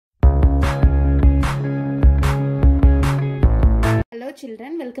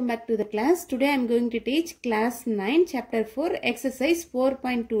children, welcome back to the class. Today I am going to teach class 9 chapter 4 exercise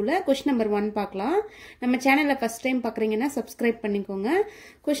 4.2 la question number 1 பார்க்கலாம். நம்ம சேனலை first time பார்க்கறீங்கன்னா subscribe பண்ணிக்கோங்க.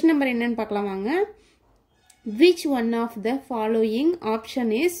 question number என்னன்னு பார்க்கலாம் வாங்க. Which one of the following option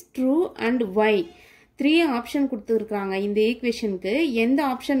is true and why? 3 option கொடுத்துருக்காங்க இந்த ஈக்குவேஷனுக்கு. எந்த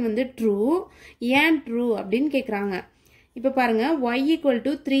ஆப்ஷன் வந்து true, ஏன் true அப்படின்னு கேக்குறாங்க. இப்போ பாருங்க y equal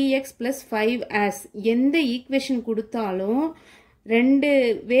to 3x plus 5 as எந்த ஈக்குவேஷன் கொடுத்தாலும் ரெண்டு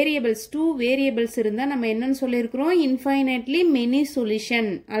வேரியபிள்ஸ் 2 வேரியபிள்ஸ் இருந்தா நம்ம என்னன்னு சொல்லியிருக்கிறோம் infinitely many solution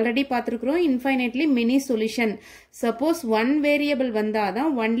ஆல்ரெடி பார்த்திருக்கிறோம் infinitely many solution suppose one variable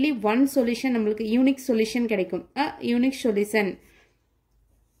வந்தாதான் only one solution நமக்கு unique solution கிடைக்கும் unique solution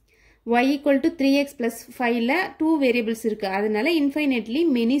y equal to 3x plus 5 ல 2 variables இருக்கு அதனால infinitely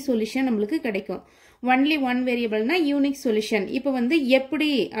many solution நமக்கு கிடைக்கும் only one variable na unique solution இப்போ வந்து எப்படி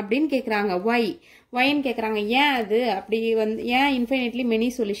அப்படினு கேக்குறாங்க why ன்னு கேக்குறாங்க ஏன் அது அப்படி வந்து ஏன் infinitely many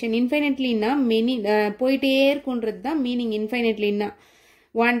solution infinitely னா many போயிட்டே இருக்குன்றது தான் மீனிங் infinitely னா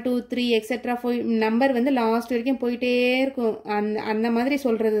 1 2 3 etc நம்பர் வந்து லாஸ்ட் வரைக்கும் போயிட்டே இருக்கும் அந்த மாதிரி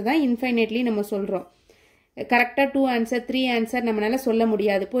சொல்றது தான் infinitely நம்ம சொல்றோம் கரெக்ட்டா 2 ஆன்சர் 3 ஆன்சர் நம்மனால சொல்ல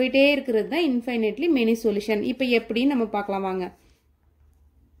முடியாது போயிட்டே இருக்குது தான் infinitely many solution இப்போ எப்படி நம்ம பார்க்கலாம் வாங்க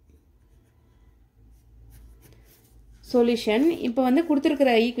solution இப்போ வந்து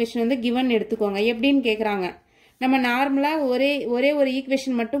கொடுத்திருக்கிற ஈக்குவேஷன் வந்து given எடுத்துக்கோங்க எப்படின்னு கேக்குறாங்க நம்ம நார்மலா ஒரே ஒரு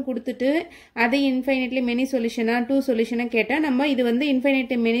ஈக்குவேஷன் மட்டும் கொடுத்துட்டு அது infinitely many solution-ஆ 2 solution-ஆ கேட்டா நம்ம இது வந்து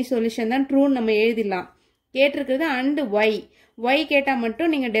infinitely many solution தான் true நம்ம எழுதிடலாம் கேட்டிருக்கிறது and y கேட்டா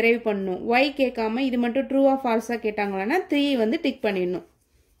மட்டும் நீங்க derive பண்ணனும் y கேட்காம இது மட்டும் true or false-ஆ கேட்டாங்களானா 3 வந்து டிக் பண்ணிடணும்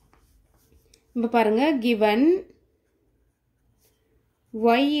இப்போ பாருங்க given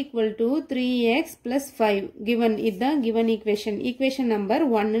y equal to 3x plus 5 given இதுதான் given equation number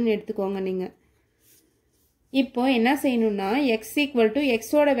 1 ன்னு எடுத்துக்கோங்க நீங்க இப்போ என்ன செய்யணும்னா x equal to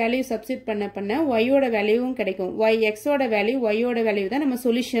x ஓட வேல்யூ சப்ஸ்டிட் பண்ண y ஓட வேல்யூவும் கிடைக்கும் x ஓட வேல்யூ y ஓட வேல்யூ தான் நம்ம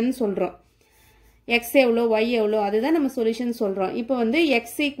சொல்யூஷன் சொல்றோம் x எவ்வளோ y எவ்வளோ அதுதான் நம்ம சொல்யூஷன் சொல்றோம் இப்போ வந்து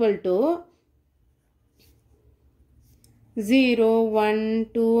x equal to 0 1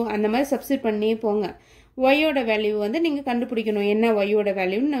 2 அந்த மாதிரி சப்ஸ்டிட் பண்ணி போங்க y ஓட வேல்யூ வந்து நீங்க கண்டுபிடிக்கணும் என்ன y ஓட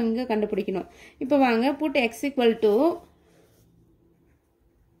வேல்யூ நீங்க கண்டுபிடிக்கணும் இப்போ வாங்க put x equal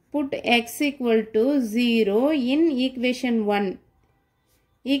to 0 in equation 1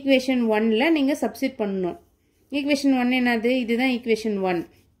 equation 1 ல நீங்க சப்ஸ்டிட் பண்ணனும் equation 1 என்னது இதுதான் equation 1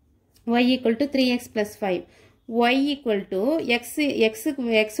 y equal to 3x plus 5 y equal to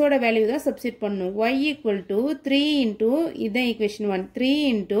x ஓட வேல்யூ தான் சப்ஸ்டிட் பண்ணனும் y equal to 3 into இதான் equation 1 3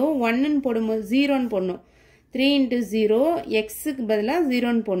 into 1 ன்னு போடும்போது 0 ன்னு போடணும் 3 into 0 x க்கு பதிலா 0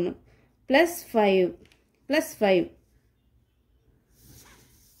 ன்னு போடணும் plus 5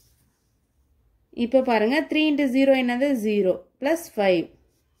 இப்போ பாருங்க 3 into 0 என்னது 0 plus 5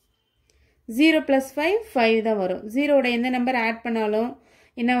 0 plus 5 தான் வரும் 0 ஓட எந்த நம்பர் ஆட் பண்ணாலும்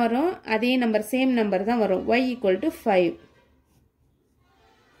என்ன வரும் அதே நம்பர் சேம் நம்பர் தான் வரும் y equal to 5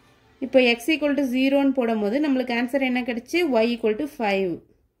 இப்போ x equal to 0 ன்னு போடும்போது நமக்கு ஆன்சர் என்ன கிடைச்சு y equal to 5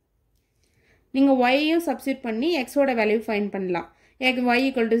 நீங்க y யும் சப்ஸ்டிட் பண்ணி x ஓட வேல்யூ ஃபைண்ட் பண்ணலாம் y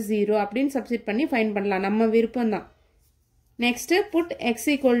equal to 0 அப்படினு சப்ஸ்டிட் பண்ணி ஃபைண்ட் பண்ணலாம் நம்ம விருப்பம் தான் next put x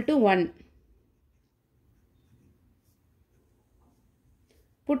equal to 1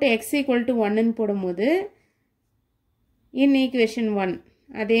 put x equal to 1 ன்னு போடும்போது in equation 1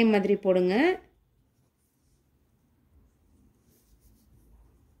 அதே மாதிரி போடுங்க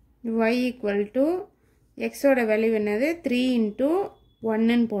y equal to x ஓட வேல்யூ என்னது 3 into 1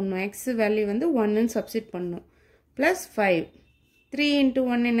 ன்னு போடணும் x வேல்யூ வந்து 1 ன்னு சப்ஸ்டிட் பண்ணனும் plus 5 3 into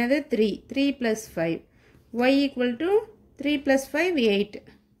 1 என்னது 3 plus 5 y equal to 3 plus 5 8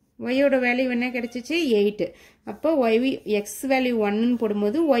 y ஓட வேல்யூ என்ன கிடைச்சிச்சு 8 அப்போ x வேல்யூ 1 ன்னு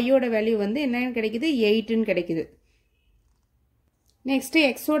போடும்போது y ஓட வேல்யூ வந்து என்ன கிடைக்குது 8 ன்னு கிடைக்குது நெக்ஸ்ட்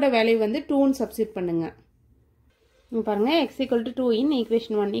x ஓட வேல்யூ வந்து 2 ன்னு சப்ஸ்டிட் பண்ணுங்க பாருங்க x equal to 2 in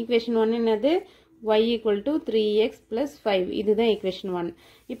equation 1 என்னது y equal to 3x plus 5 இதுதான் equation 1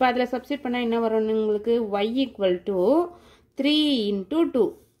 இப்போ அதுல சப்ஸ்டிட் பண்ணா என்ன வரும் உங்களுக்கு y equal to 3 into 2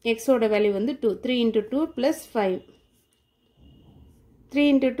 x ஓட வேல்யூ வந்து 2 3 into 2 plus 5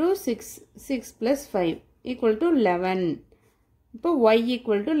 3 into 2 6 plus 5 equal to 11 இப்போ y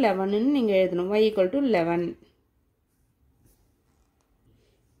equal to 11 ன்னு நீங்க எழுதணும் y equal to 11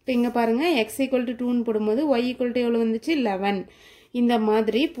 இப்போ இங்க பாருங்க x equal to 2 ன்னு போடும்போது y equal to எவ்வளவு வந்துச்சு 11 இந்த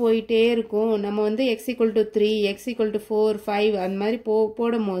மாதிரி போயிட்டே இருக்கும் நம்ம வந்து x equal to 3 x equal to 4 5 அந்த மாதிரி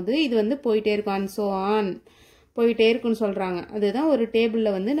போடும்போது இது வந்து போயிட்டே இருக்கும் and so on போயிட்டே இருக்குன்னு சொல்றாங்க அதுதான் ஒரு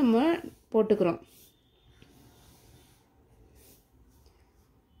டேபிள்ல வந்து நம்ம போட்டுக்கிறோம்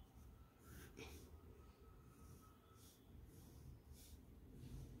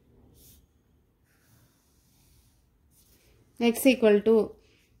x equal to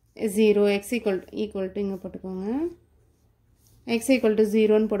 0, x equal to இங்க போட்டுக்கோங்க. x equal to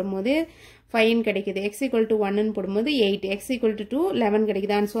 0 ன்னு போடும்போது 5 கிடைக்குது. x equal to 1 ன்னு போடும்போது 8, x equal to 2 11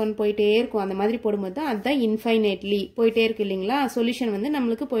 கிடைக்குது. and so on போயிட்டே இருக்கும். அந்த மாதிரி போடும்போது தான் அதுதான் infinitely போயிட்டே இருக்கு இல்லைங்களா? சொல்யூஷன் வந்து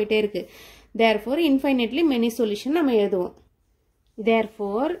நம்மளுக்கு போயிட்டே இருக்கு. therefore infinitely many solution நம்ம எழுதுவோம்.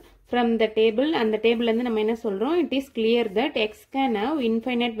 therefore from the table, அந்த table வந்து நம்ம என்ன சொல்றோம்? it is clear that x can have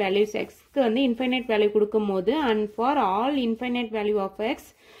infinite values. x க்கு வந்து infinite value கொடுக்கும்போது and for all infinite value of x,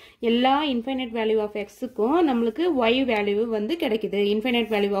 எல்லா infinite value of x க்கும் நம்மளுக்கு y value வந்து கிடைக்குது. infinite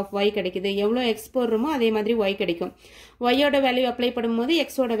value of y கிடைக்குது. எவ்வளோ x போடுறோமோ அதே மாதிரி y கிடைக்கும். y ஓட வேல்யூ அப்ளை பண்ணும்போது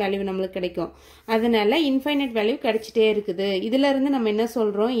x ஓட வேல்யூ நம்மளுக்கு கிடைக்கும். அதனால infinite value கிடைச்சிட்டே இருக்குது. இதுல இருந்து நம்ம என்ன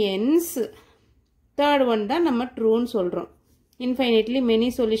சொல்றோம்? hence third one தான் நம்ம ட்ரூன்னு சொல்றோம். infinitely many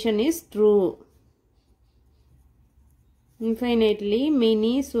solution is true. infinitely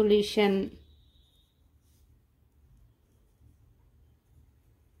many solution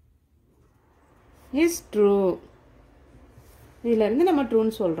is true. இதில இருந்து நம்ம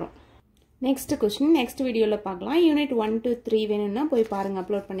ட்ரூன்னு சொல்றோம். நெக்ஸ்ட் क्वेश्चन நெக்ஸ்ட் வீடியோல பார்க்கலாம். யூனிட் 1 to 3 வேணும்னா போய் பாருங்க,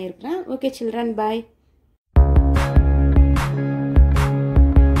 அப்லோட் பண்ணியிருக்கேன். Okay children, bye.